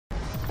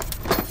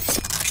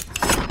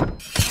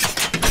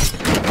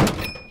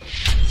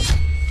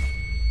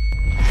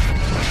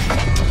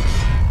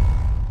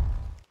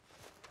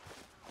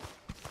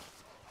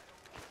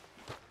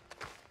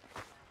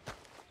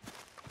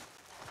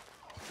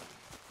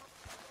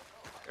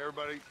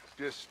Everybody,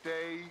 just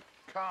stay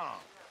calm.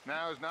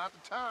 Now is not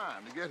the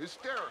time to get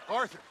hysterical.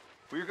 Arthur,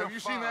 have you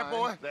seen that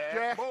boy?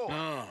 Jack?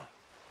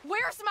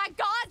 Where's my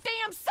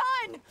goddamn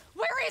son?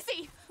 Where is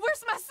he?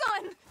 Where's my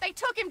son? They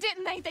took him,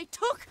 didn't they? They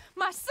took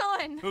my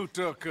son. Who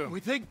took him? We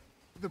think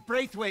the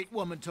Braithwaite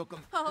woman took him.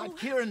 Oh.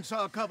 Kieran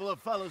saw a couple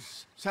of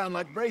fellows sound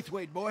like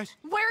Braithwaite boys.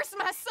 Where's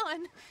my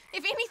son?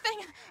 If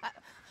anything,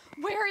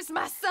 where is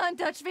my son,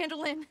 Dutch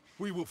Vanderlyn?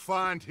 We will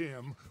find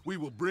him, we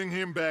will bring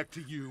him back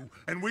to you,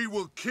 and we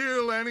will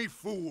kill any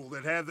fool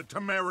that had the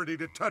temerity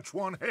to touch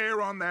one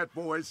hair on that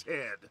boy's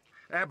head.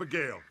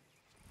 Abigail,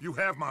 you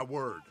have my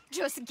word.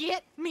 Just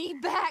get me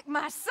back,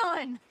 my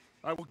son.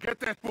 I will get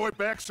that boy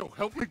back, so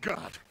help me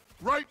God.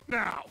 Right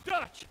now.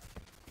 Dutch!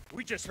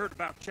 We just heard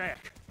about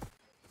Jack.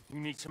 You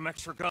need some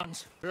extra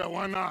guns? Yeah,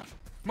 why not?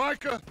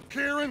 Micah,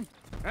 Kieran,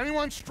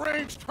 anyone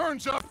strange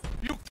turns up,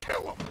 you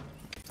kill him.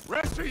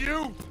 Rest of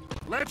you,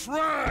 let's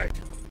ride.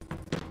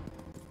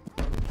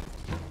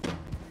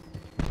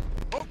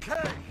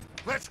 Okay,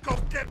 let's go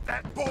get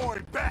that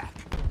boy back.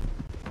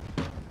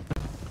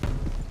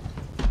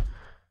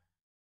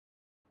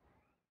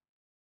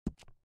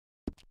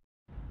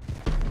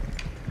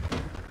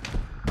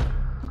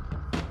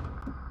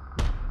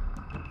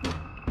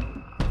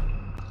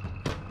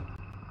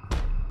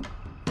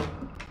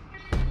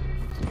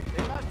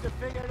 They must have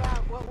figured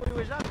out what we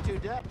was up to,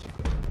 Dutch.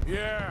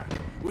 Yeah,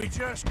 we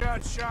just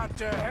got shot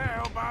to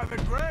hell by the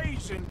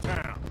Greys in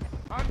town.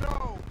 I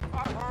know,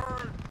 I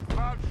heard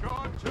about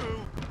Sean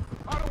too.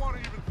 I don't want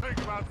to even think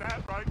about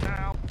that right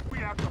now. We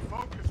have to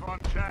focus on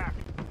Jack.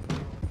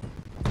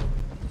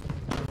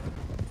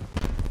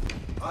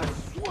 I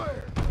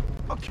swear,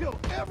 I'll kill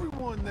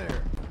everyone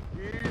there.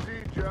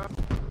 Easy, Jeff.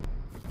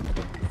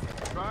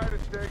 Try to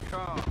stay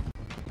calm.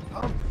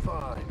 I'm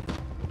fine.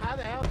 How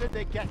the hell did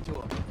they get to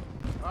him?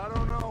 I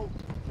don't know,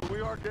 but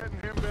we are getting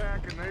him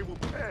back and they will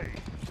pay.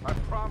 I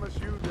promise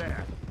you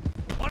that.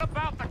 What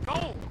about the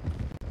gold?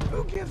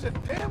 Who gives a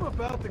damn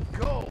about the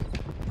gold?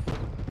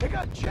 They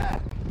got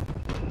Jack.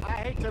 I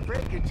hate to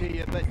break it to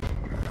you, but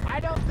I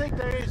don't think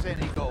there is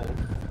any gold.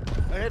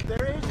 And if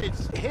there is,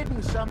 it's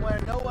hidden somewhere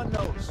no one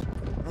knows.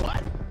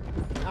 What?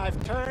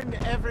 I've turned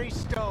every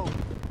stone.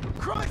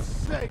 For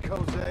Christ's sake,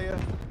 Hosea.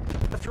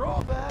 After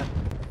all that,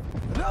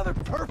 another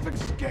perfect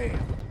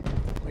scam.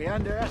 We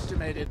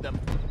underestimated them.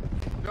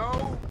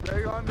 No,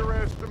 they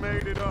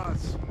underestimated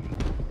us.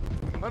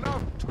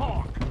 Enough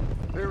talk.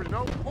 There is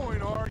no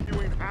point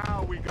arguing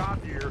how we got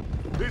here.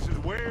 This is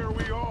where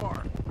we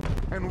are.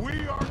 And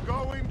we are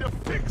going to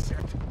fix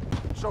it.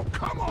 So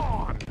come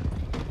on!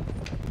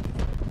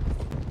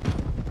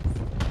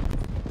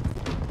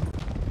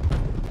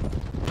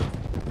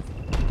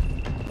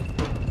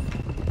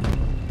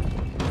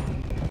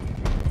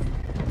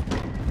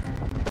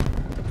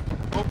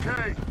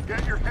 Okay,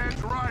 get your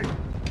heads right.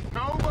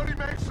 Nobody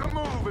makes a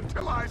move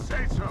until I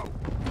say so.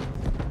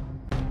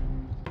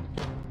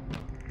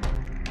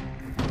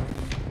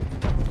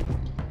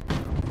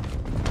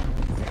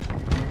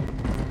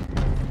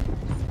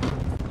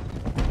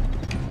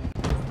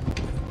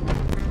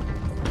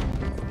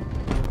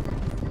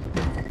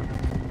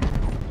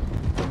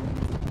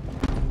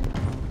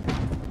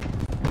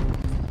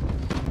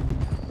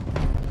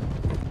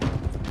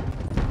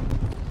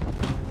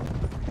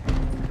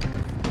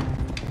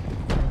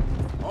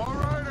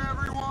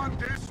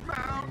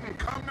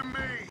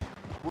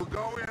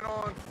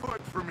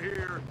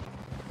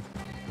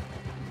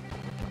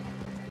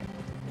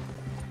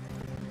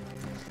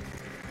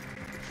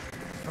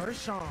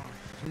 First Sean,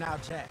 now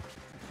Jack.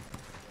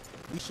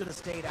 We should have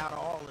stayed out of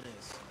all of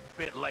this.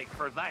 Bit late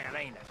for that,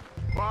 ain't it?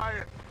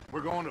 Quiet.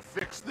 We're going to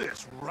fix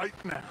this right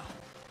now.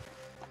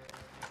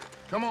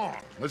 Come on,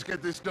 let's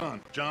get this done.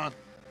 John,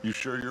 you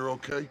sure you're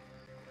okay?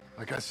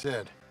 Like I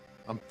said,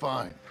 I'm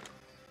fine.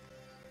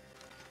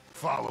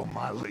 Follow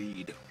my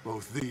lead.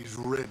 Both these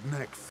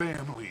redneck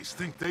families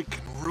think they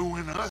can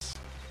ruin us?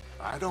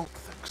 I don't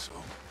think so.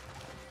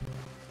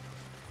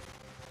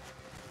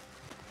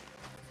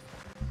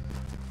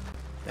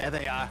 There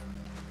they are.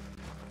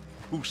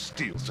 Who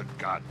steals a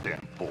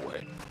goddamn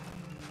boy?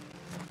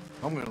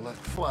 I'm gonna let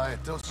fly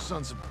at those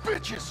sons of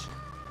bitches!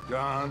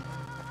 John,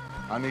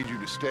 I need you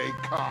to stay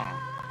calm.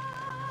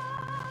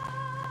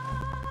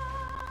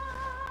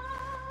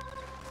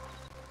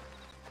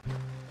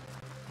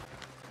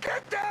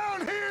 Get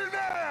down here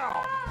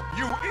now,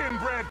 you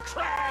inbred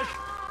trash!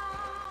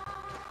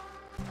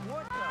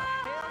 What the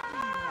hell do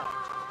you want?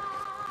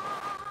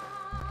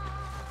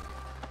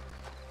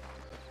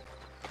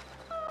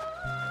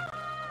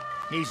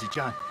 Easy,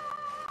 John.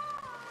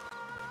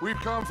 We've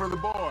come for the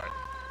boy.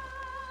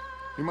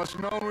 You must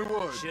have known we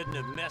would. Shouldn't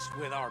have messed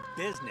with our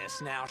business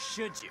now,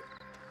 should you?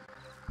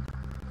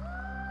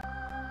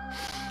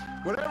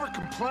 Whatever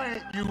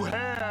complaint you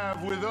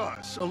have with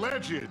us,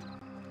 alleged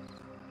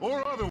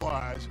or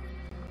otherwise,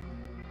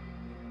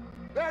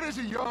 that is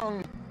a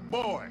young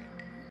boy.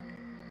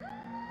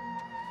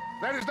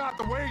 That is not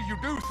the way you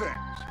do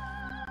things.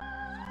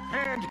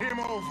 Hand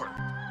him over.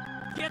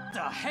 Get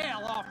the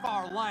hell off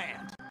our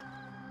land!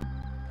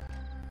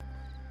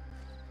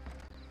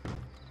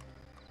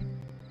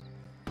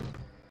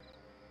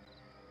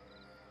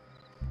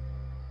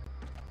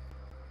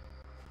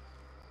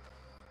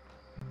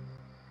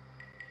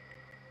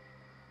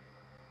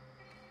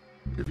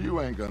 if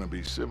you ain't gonna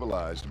be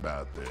civilized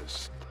about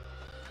this.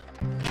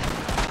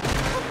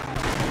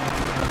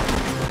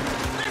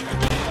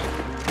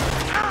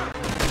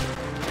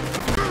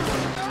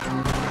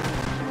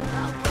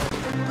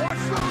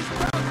 Watch those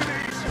balconies!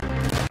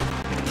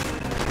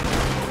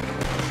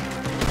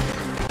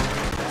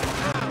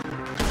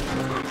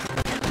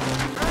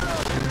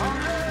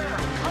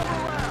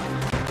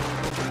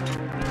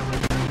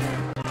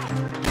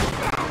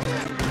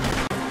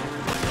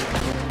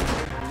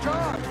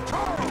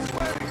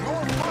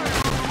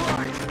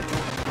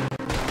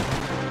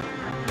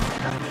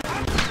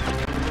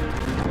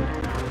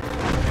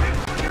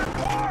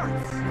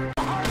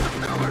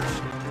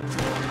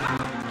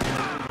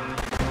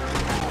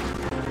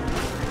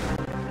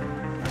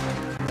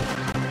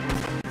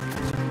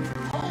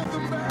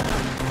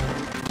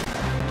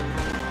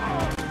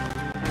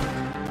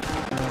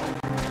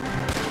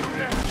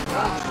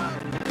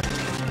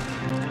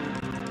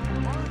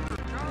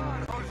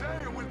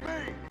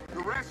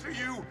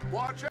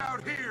 Watch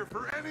out here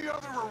for any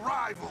other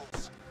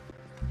arrivals.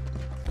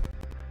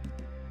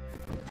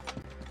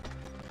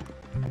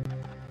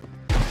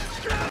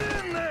 Get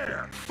in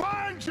there!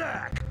 Find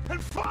Jack!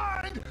 And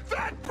find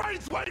that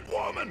Braithwaite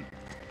woman!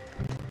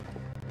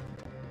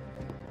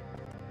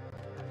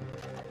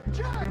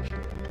 Jack!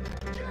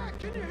 Jack,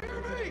 can you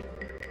hear me?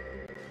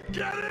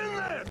 Get in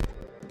there!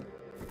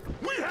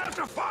 We have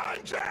to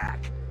find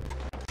Jack!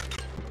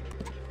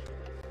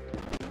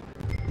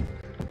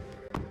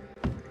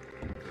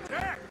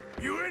 Jack!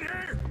 You in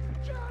here?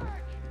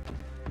 Jack!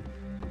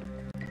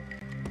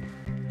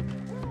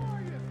 Where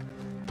are you?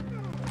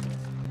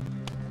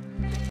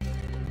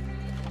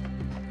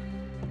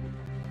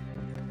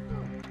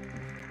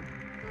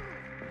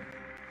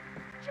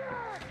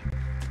 Jack!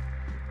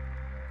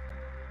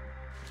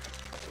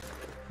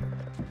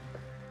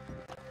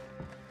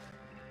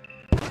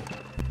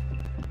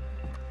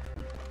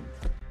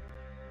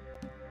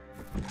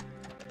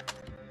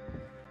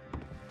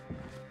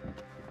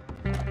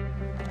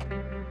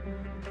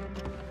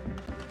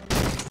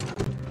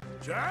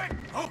 Jack?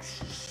 Oh,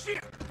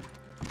 shit!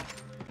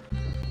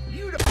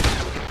 You don't...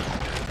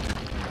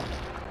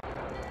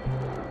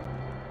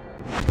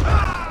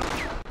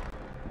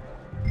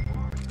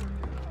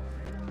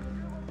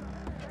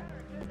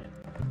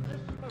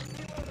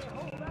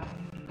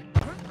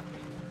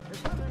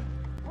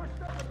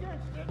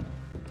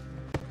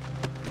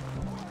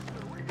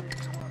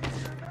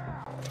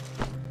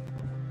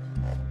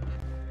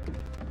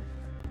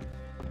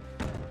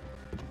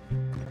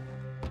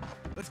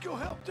 Let's go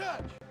help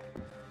Dutch!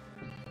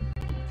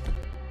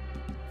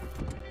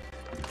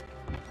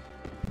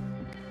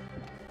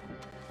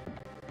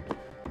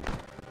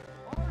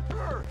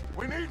 Arthur!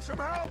 We need some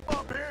help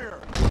up here!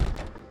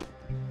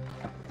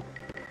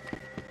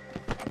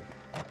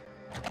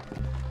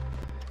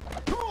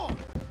 Come on!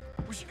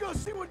 We should go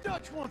see what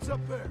Dutch wants up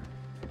there!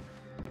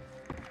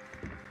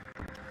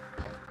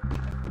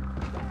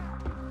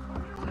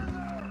 Are you in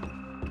there?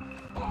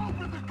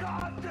 Open the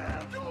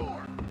goddamn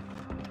door!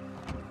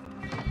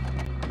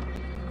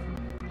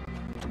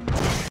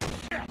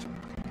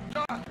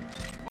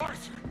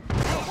 Arthur,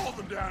 we'll hold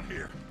them down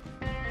here.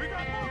 We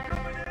got more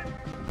coming in.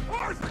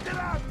 Arthur, get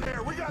out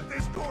there. We got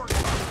this door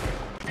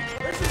covered.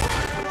 There's a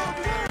rifle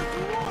over there if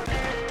you want it.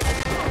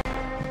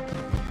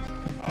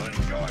 I'll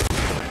enjoy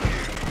killing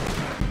you.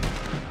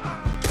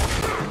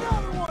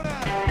 Another one out.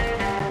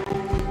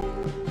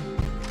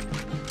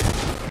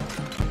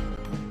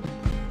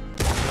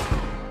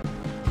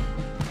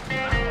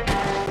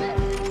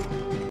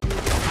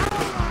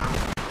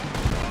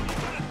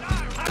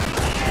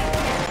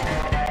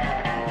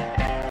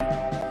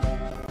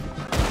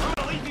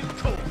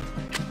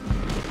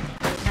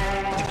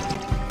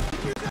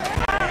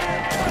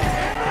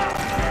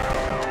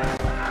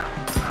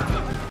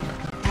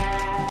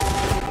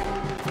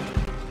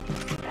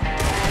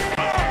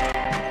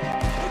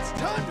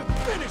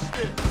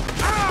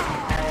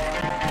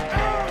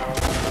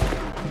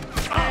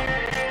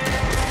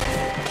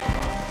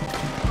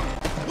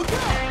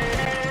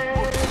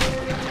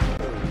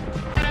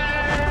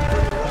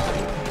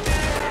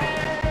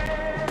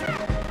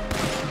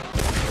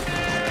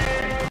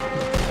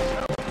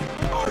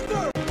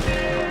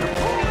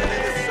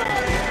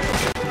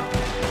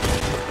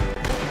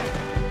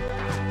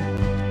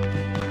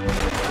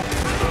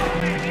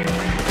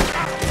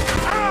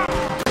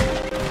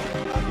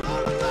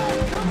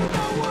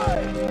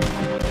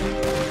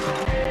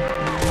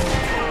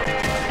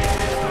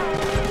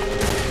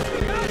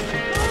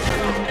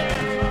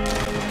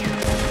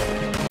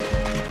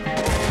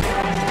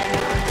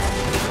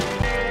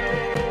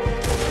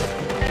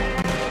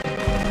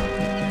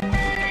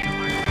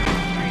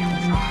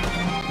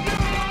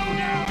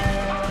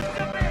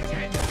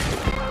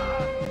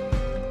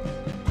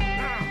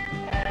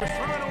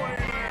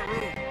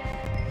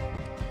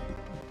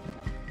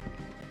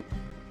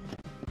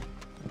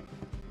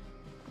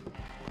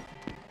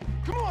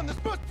 Come on, this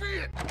must be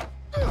it!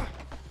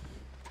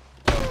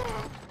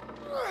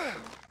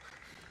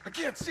 I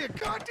can't see a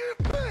goddamn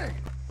thing!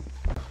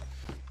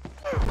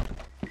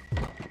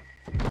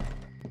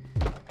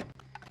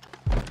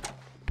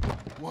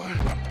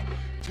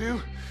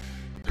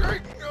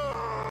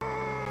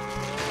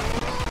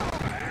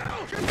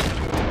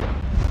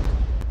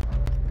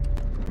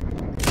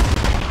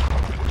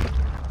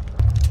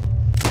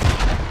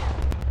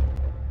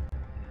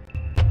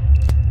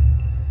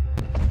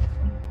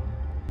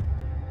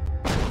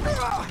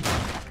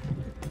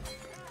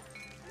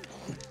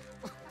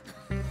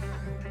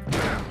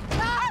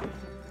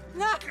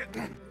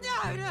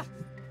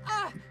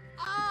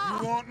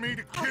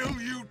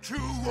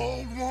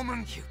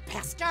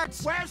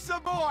 bastards! Where's the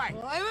boy?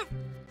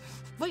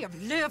 We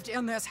have lived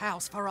in this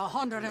house for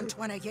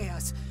 120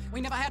 years. We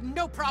never had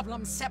no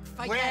problems except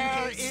for Where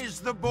Yankees. is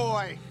the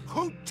boy?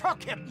 Who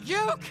took him?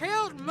 You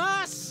killed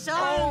my son!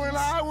 Oh, and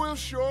I will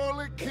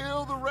surely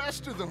kill the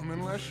rest of them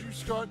unless you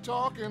start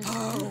talking.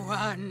 Oh,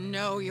 I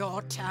know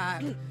your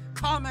type.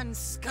 Common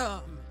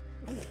scum.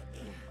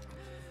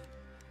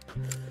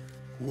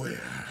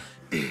 Where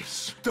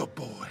is the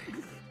boy?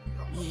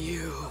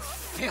 You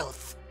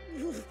filth.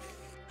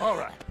 All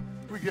right,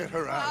 we get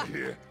her out of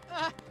here.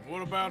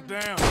 What about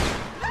down?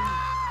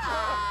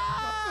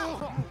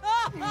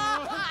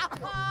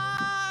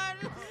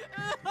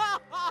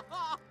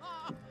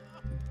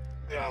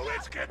 Now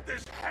let's get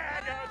this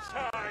hag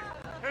outside.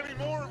 Any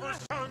more of her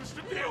sons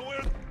to deal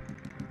with?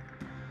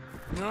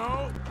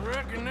 No,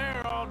 reckon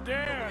they're all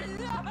dead.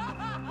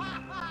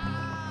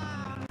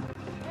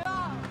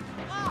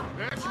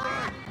 That's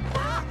right.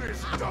 Burn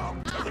this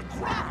dog to the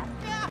ground.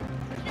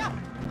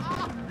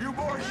 You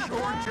boys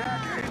sure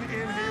Jack ain't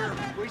in here?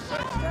 We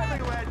searched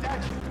everywhere,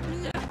 Dutch.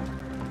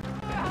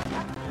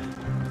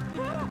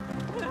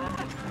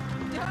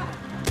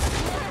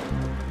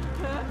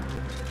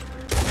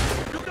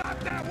 You got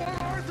that one,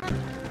 Arthur?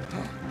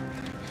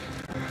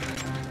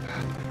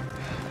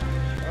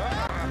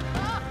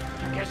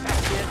 Guess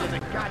that's the end of the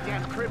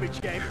goddamn cribbage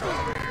game.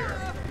 Over here.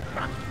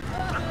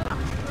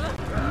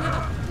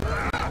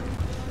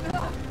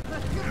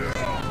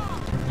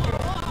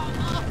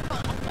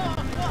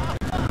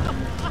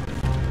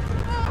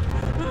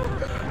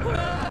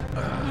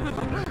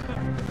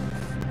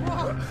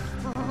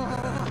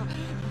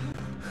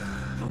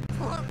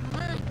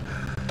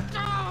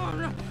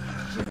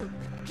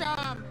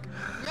 Damn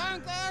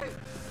Yankee!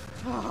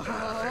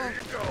 There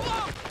you go.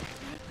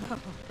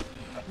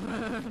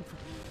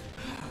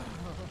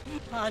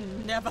 I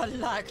never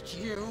liked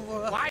you.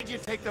 Why'd you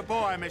take the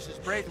boy,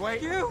 Mrs.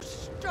 Braithwaite? You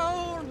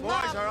stole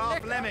my Boys are off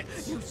liquor.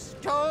 limits. You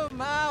stole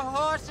my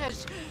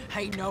horses.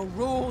 Ain't no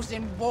rules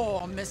in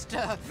war,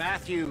 mister.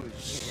 Matthews.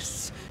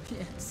 Yes,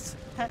 yes,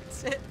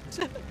 that's it.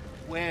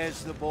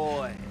 Where's the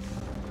boy?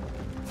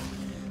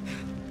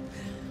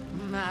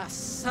 My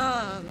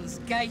sons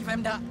gave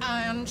him to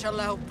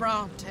Angelo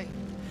Bronte.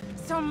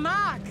 So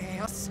my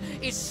guess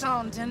is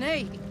Saint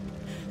Denis.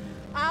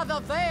 Either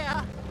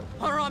there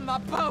or on the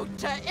boat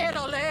to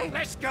Italy.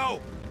 Let's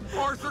go.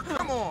 Arthur,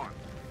 come on.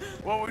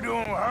 What we doing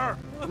with her?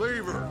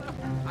 Leave her.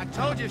 I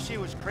told you she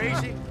was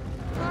crazy.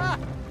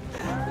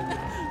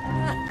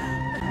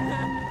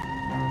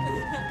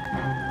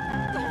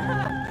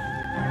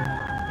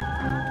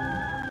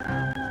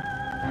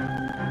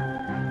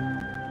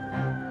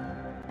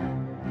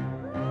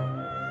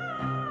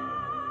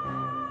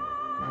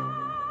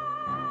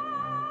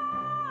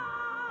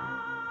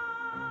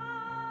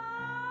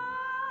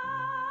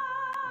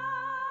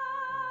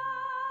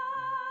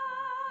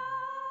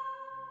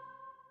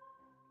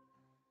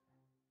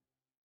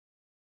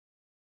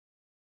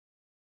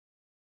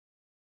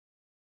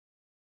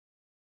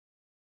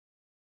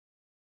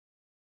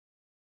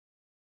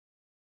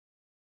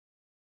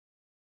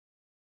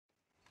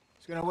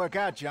 It's gonna work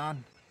out,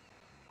 John.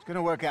 It's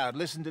gonna work out.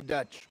 Listen to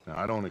Dutch. Now,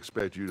 I don't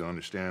expect you to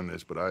understand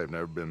this, but I have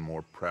never been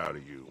more proud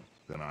of you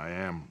than I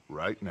am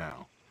right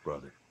now,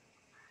 brother.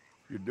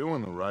 You're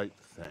doing the right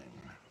thing.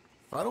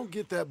 If I don't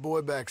get that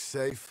boy back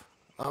safe,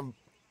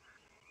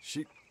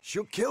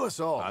 she'll kill us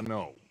all. I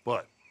know,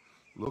 but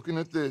looking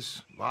at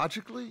this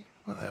logically,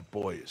 well, that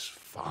boy is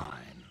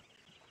fine.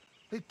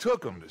 They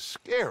took him to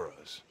scare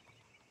us.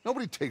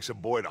 Nobody takes a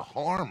boy to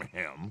harm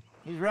him.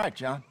 He's right,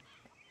 John.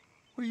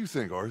 What do you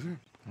think, Arthur?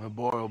 The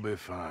boy'll be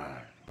fine.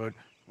 But,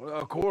 well,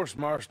 of course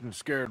Marston's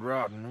scared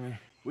rotten.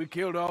 We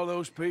killed all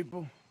those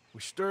people.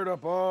 We stirred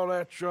up all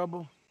that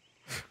trouble.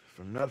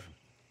 For nothing.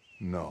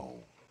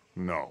 No,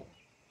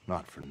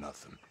 not for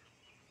nothing.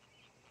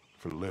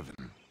 For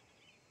living.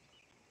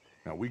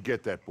 Now, we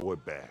get that boy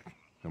back,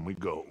 and we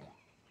go.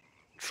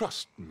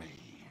 Trust me.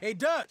 Hey,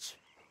 Dutch,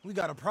 we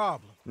got a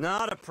problem.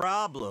 Not a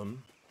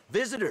problem.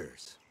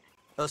 Visitors.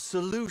 A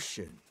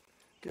solution.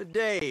 Good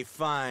day,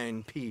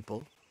 fine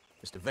people.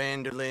 Mr.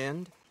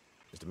 Vanderlind,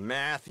 Mr.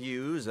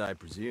 Matthews, I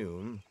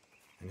presume.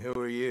 And who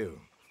are you?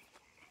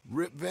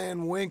 Rip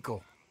Van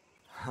Winkle.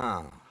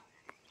 Huh.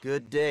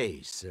 Good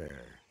day, sir.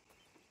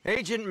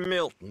 Agent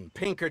Milton,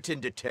 Pinkerton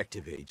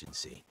Detective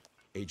Agency.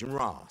 Agent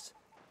Ross.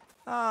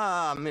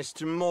 Ah,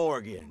 Mr.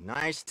 Morgan,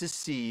 nice to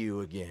see you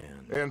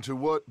again. And to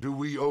what do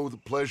we owe the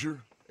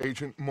pleasure,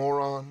 Agent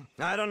Moron?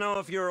 I don't know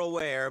if you're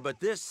aware, but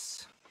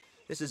this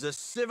is a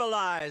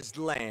civilized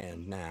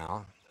land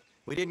now.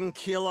 We didn't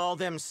kill all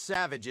them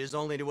savages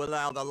only to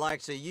allow the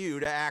likes of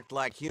you to act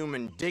like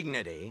human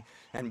dignity,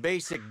 and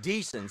basic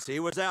decency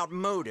was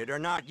outmoded or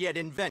not yet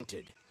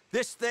invented.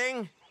 This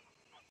thing,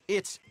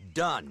 it's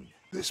done.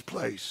 This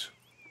place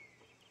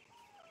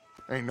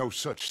ain't no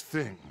such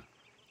thing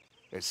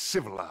as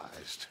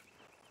civilized.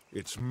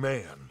 It's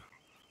man,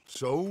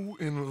 so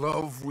in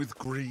love with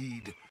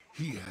greed,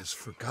 he has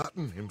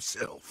forgotten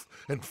himself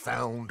and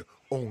found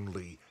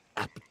only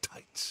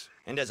appetites.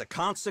 And as a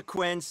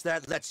consequence,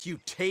 that lets you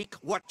take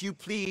what you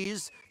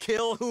please,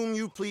 kill whom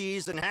you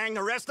please, and hang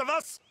the rest of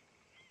us?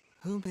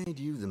 Who made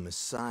you the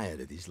messiah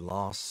to these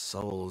lost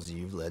souls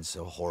you've led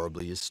so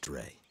horribly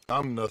astray?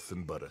 I'm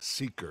nothing but a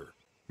seeker,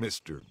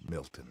 Mr.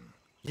 Milton.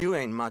 You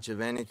ain't much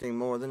of anything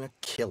more than a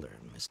killer,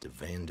 Mr.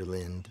 Van der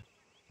Linde.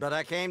 But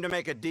I came to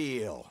make a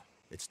deal.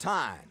 It's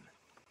time.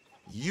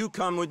 You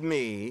come with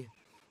me,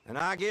 and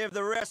I give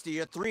the rest of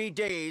you 3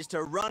 days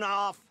to run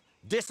off,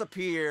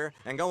 disappear,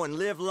 and go and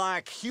live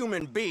like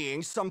human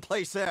beings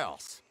someplace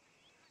else.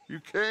 You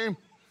came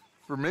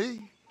for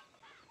me?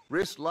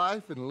 Risk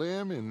life and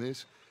limb in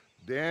this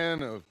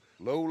den of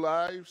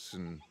lowlifes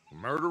and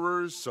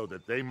murderers so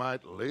that they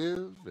might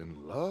live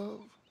and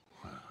love?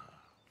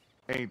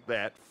 Ain't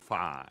that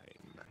fine?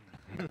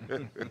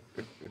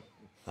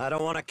 I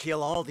don't want to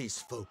kill all these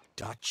folk,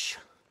 Dutch.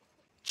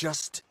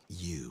 Just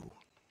you.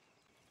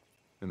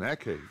 In that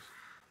case,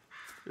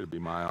 it'd be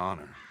my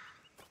honor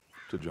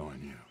to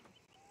join you.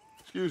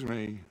 Excuse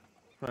me,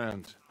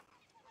 friends.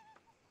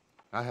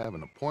 I have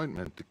an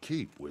appointment to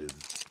keep with...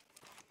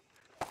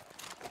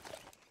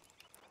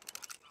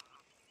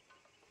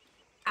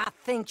 I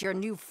think your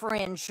new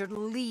friend should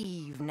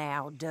leave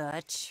now,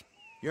 Dutch.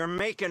 You're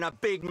making a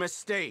big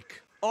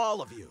mistake.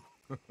 All of you.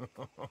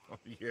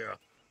 Yeah,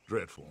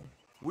 dreadful.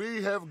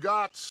 We have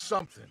got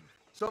something.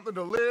 Something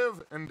to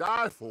live and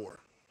die for.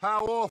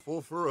 How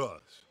awful for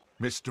us.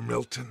 Mr.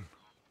 Milton,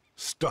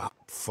 stop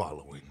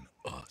following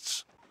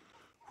us.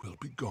 We'll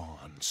be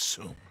gone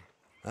soon.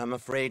 I'm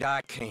afraid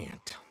I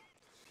can't.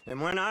 And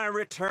when I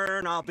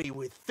return, I'll be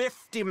with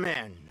 50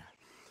 men.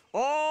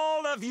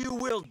 All of you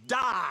will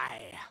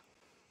die.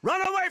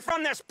 Run away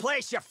from this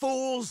place, you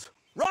fools!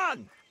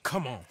 Run!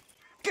 Come on.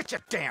 Get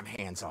your damn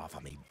hands off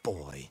of me,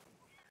 boy.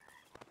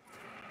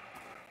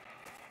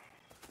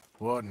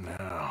 What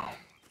now?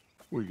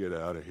 We get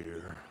out of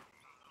here.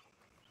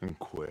 And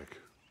quick.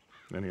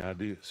 Any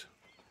ideas?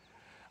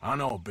 I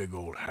know a big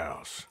old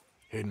house,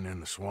 hidden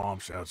in the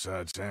swamps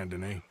outside Saint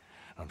Denis.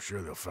 I'm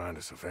sure they'll find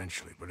us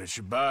eventually, but it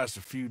should buy us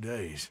a few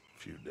days. A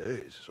few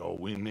days is all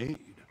we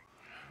need.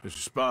 There's a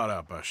spot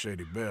out by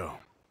Shady Bell.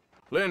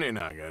 Lenny and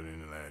I got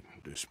into that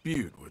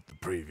dispute with the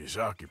previous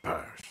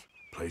occupiers.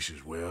 Place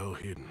is well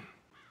hidden.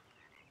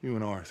 You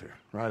and Arthur,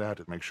 ride out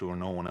to make sure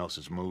no one else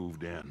has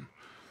moved in.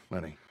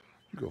 Lenny,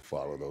 you go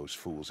follow those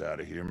fools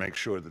out of here. Make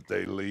sure that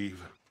they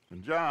leave.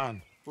 And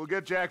John, we'll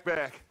get Jack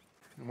back,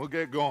 and we'll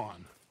get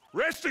going.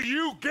 Rest of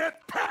you,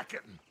 get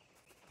packing!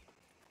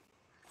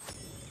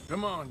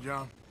 Come on,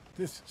 John.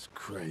 This is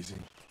crazy.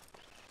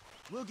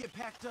 We'll get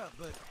packed up,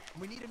 but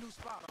we need a new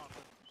spot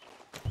off.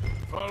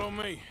 Follow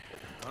me.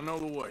 I know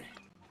the way.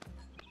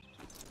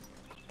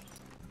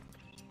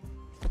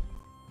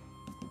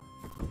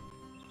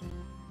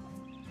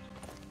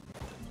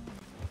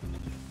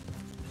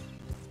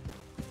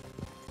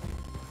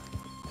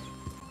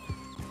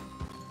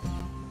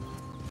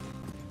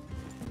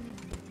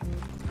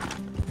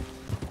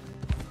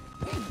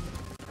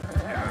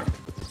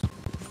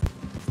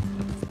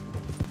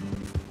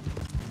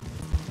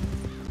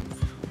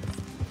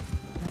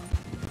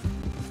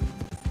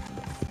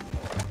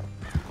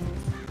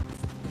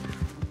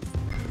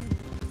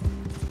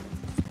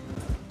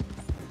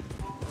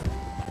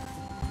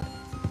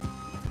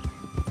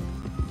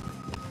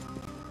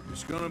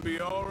 It's gonna be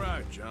all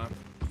right, John.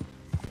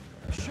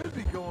 Should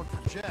be going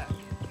for Jack.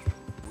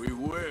 We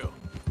will.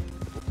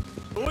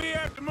 But we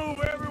have to move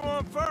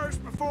everyone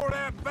first before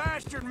that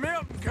bastard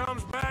Milton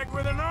comes back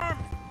with an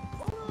army.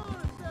 Hold on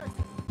a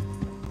second.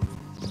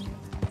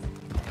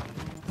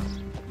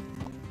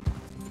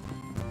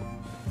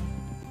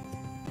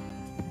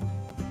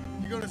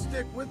 You gonna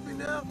stick with me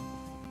now?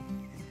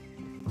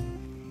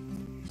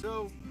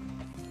 So,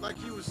 like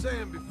you were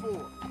saying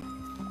before,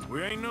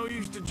 We ain't no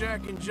use to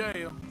Jack in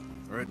jail,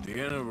 or at the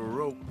end of a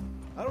rope.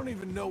 I don't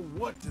even know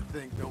what to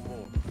think no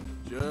more.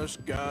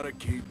 Just gotta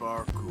keep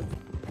our cool.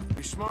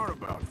 Be smart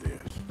about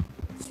this.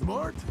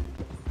 Smart?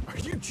 Are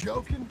you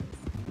joking?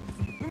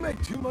 We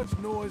make too much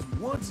noise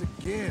once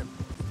again.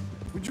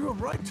 We drew them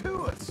right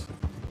to us.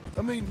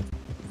 I mean,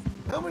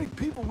 how many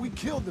people we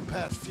killed the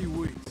past few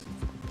weeks?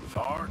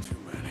 Far too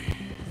many.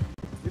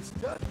 It's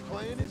Dutch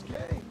playing his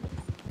game.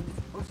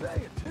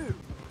 Hosea, too.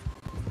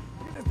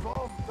 Getting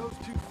involved with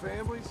those two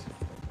families.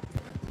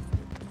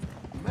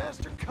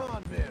 Master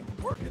con men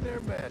working their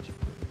magic.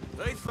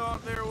 They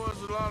thought there was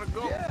a lot of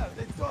gold. Yeah,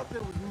 they thought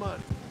there was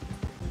money.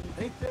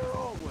 Ain't there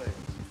always?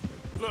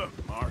 Look,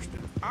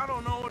 Marston, I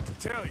don't know what to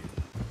tell you.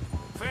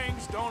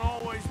 Things don't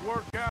always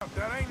work out.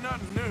 That ain't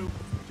nothing new.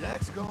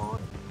 Jack's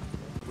gone.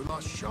 We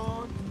lost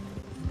Sean,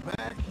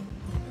 Mac,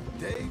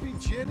 Davy,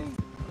 Jenny.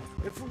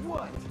 And for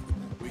what?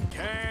 We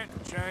can't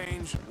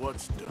change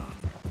what's done.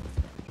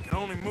 We can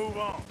only move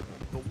on.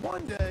 But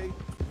one day,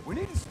 we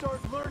need to start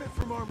learning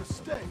from our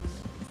mistakes.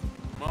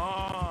 Come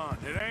on,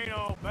 it ain't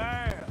all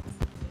bad.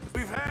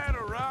 We've had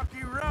a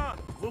rocky run.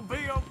 We'll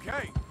be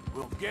okay.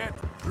 We'll get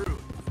through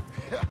it.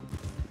 Yeah,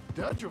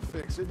 Dutch will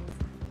fix it.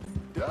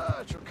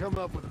 Dutch will come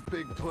up with a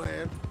big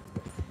plan.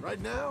 Right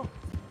now,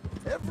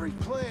 every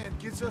plan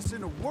gets us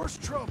into worse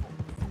trouble.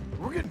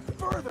 We're getting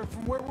further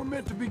from where we're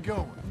meant to be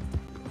going.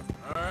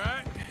 All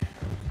right.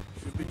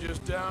 Should be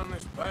just down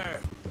this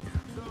path.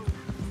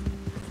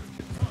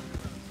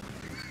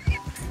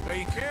 Now,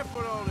 you can't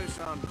put all this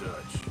on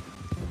Dutch.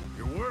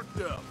 You're worked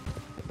up.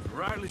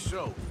 Rightly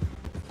so.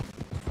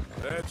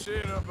 That's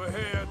it up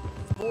ahead.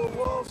 4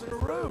 walls and a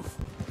roof.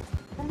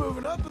 We're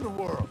moving up in the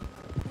world.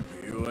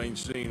 You ain't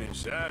seen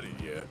inside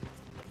it yet.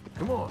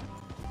 Come on.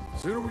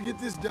 Sooner we get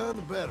this done,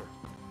 the better.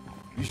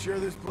 You sure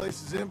this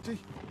place is empty?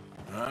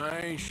 I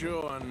ain't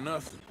sure on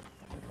nothing.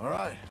 All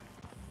right.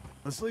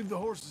 Let's leave the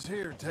horses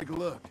here and take a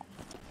look.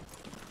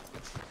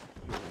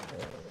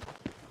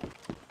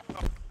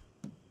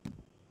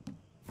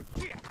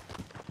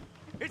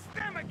 It's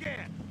them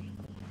again!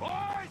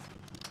 Boys!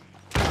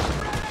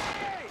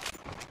 Ready!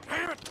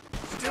 Damn it!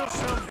 Still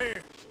some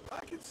here. I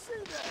can see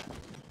that.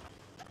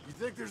 You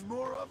think there's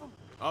more of them?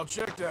 I'll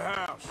check the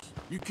house.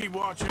 You keep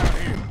watch out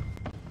here.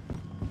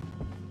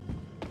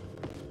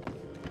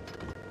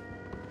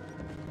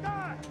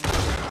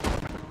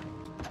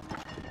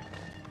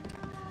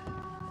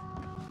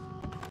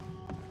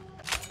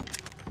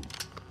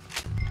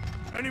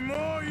 Any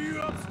more of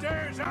you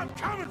upstairs? I'm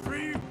coming for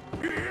you.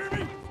 You hear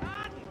me?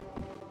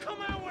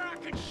 Come out where I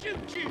can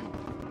shoot you!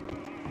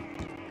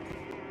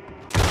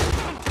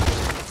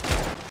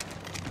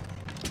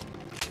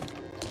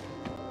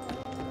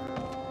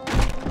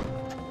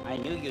 I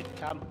knew you'd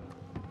come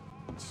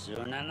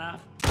soon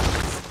enough.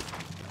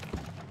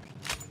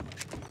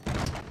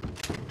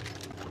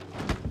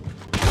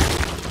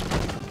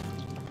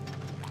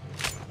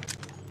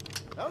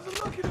 How's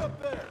it looking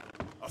up there?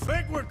 I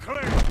think we're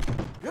clear.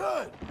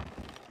 Good.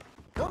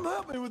 Come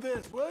help me with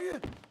this, will you?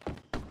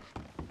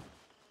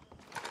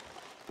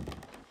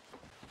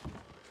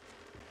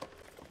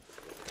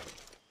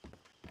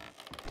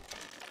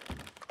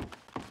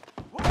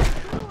 What are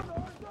you doing,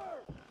 Arthur?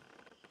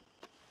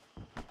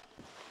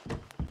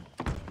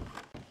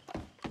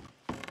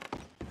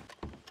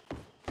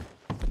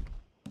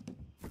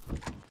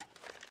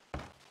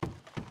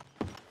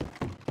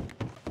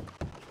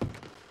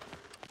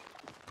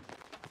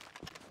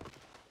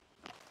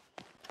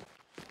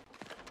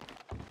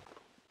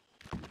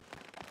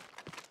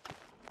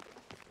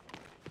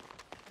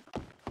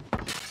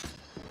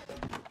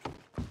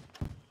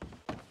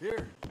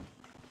 Here,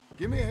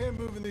 give me a hand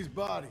moving these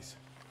bodies.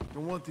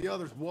 Don't want the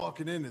others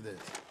walking into this.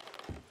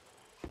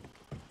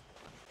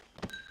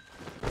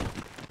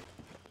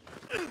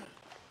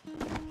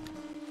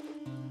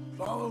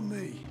 Follow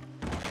me.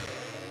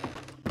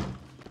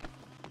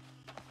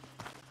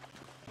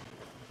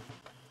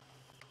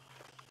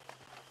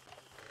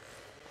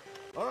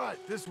 All right,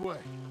 this way.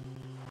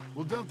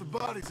 We'll dump the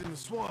bodies in the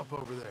swamp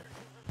over there.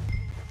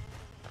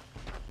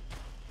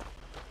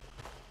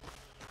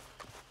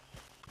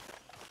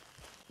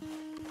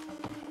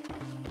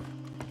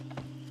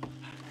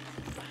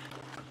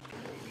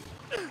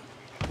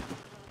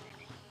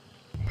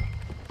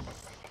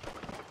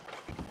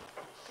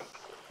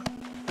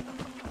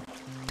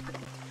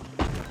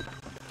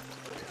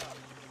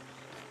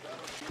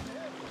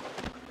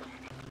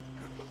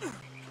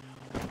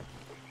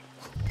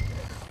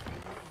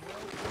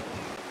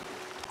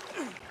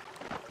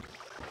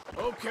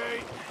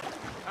 Okay,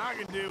 I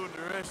can deal with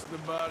the rest of the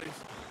bodies.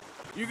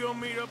 You go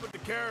meet up at the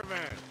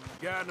caravan.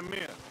 Guide them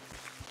in.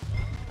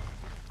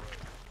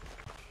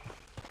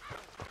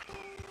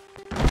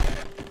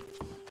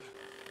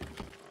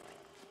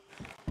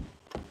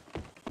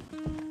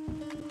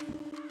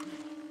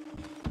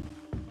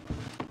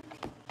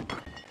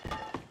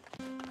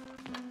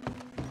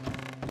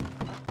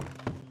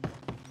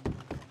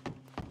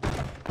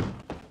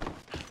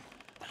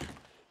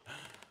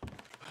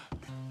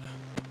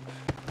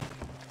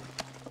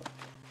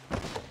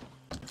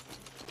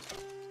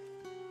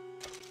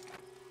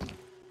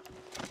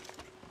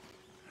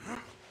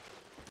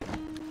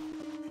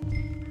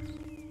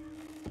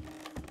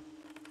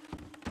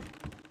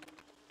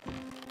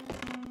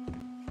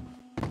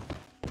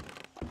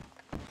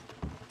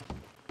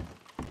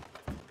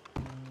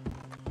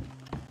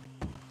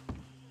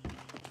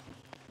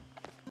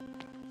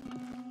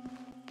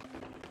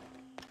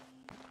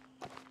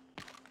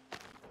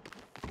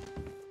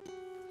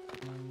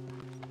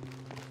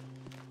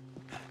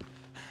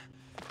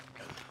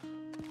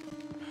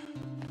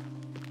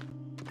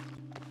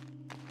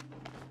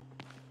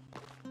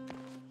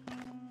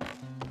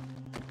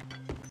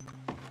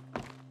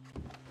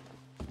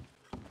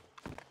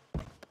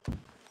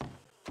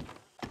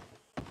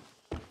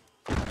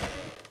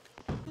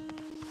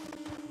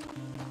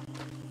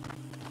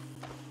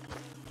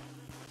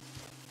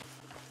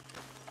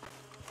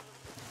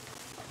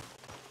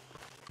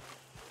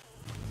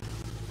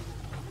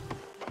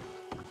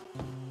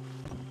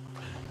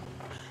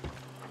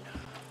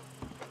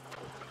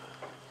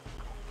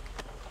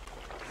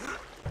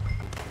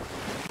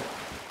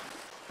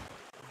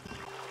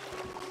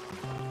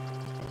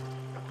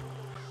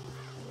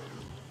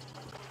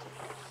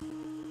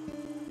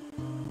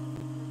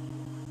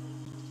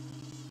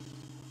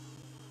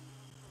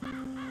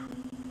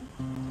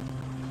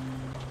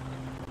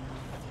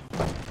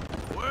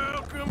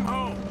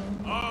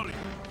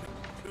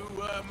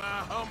 like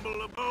my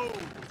humble abode.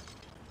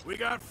 We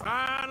got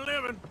fine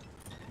living.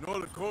 Ignore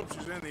the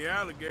corpses and the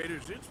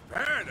alligators, it's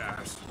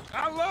paradise.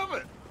 I love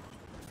it.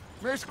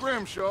 Miss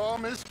Grimshaw,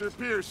 Mr.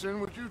 Pearson,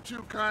 would you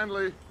two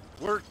kindly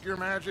work your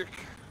magic?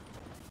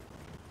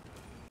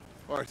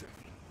 Arthur,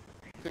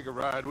 take a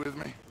ride with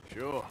me.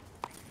 Sure.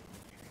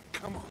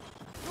 Come on.